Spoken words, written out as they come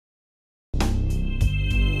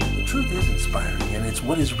truth is inspiring, and it's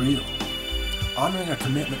what is real. Honoring our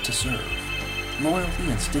commitment to serve, loyalty,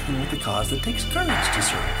 and sticking with the cause that takes courage to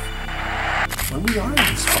serve. When we are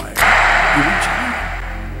inspired, we reach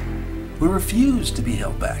higher. We refuse to be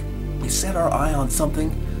held back. We set our eye on something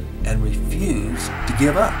and refuse to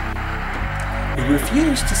give up. We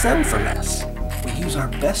refuse to settle for less. We use our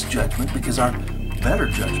best judgment because our better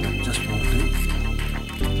judgment just won't do.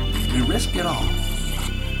 We risk it all.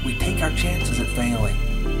 We take our chances at failing.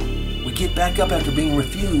 We get back up after being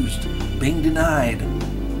refused, being denied.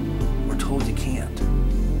 We're told you can't.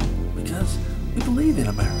 Because we believe in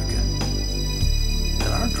America.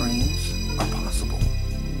 That our dreams are possible.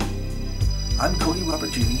 I'm Cody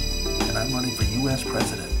Robert Judy, and I'm running for U.S.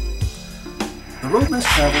 President. The road less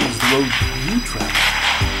traveled is the road you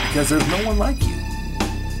travel, because there's no one like you.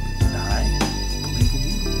 And I believe in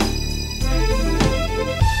you.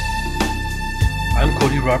 I'm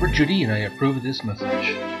Cody Robert Judy, and I approve of this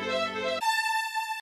message.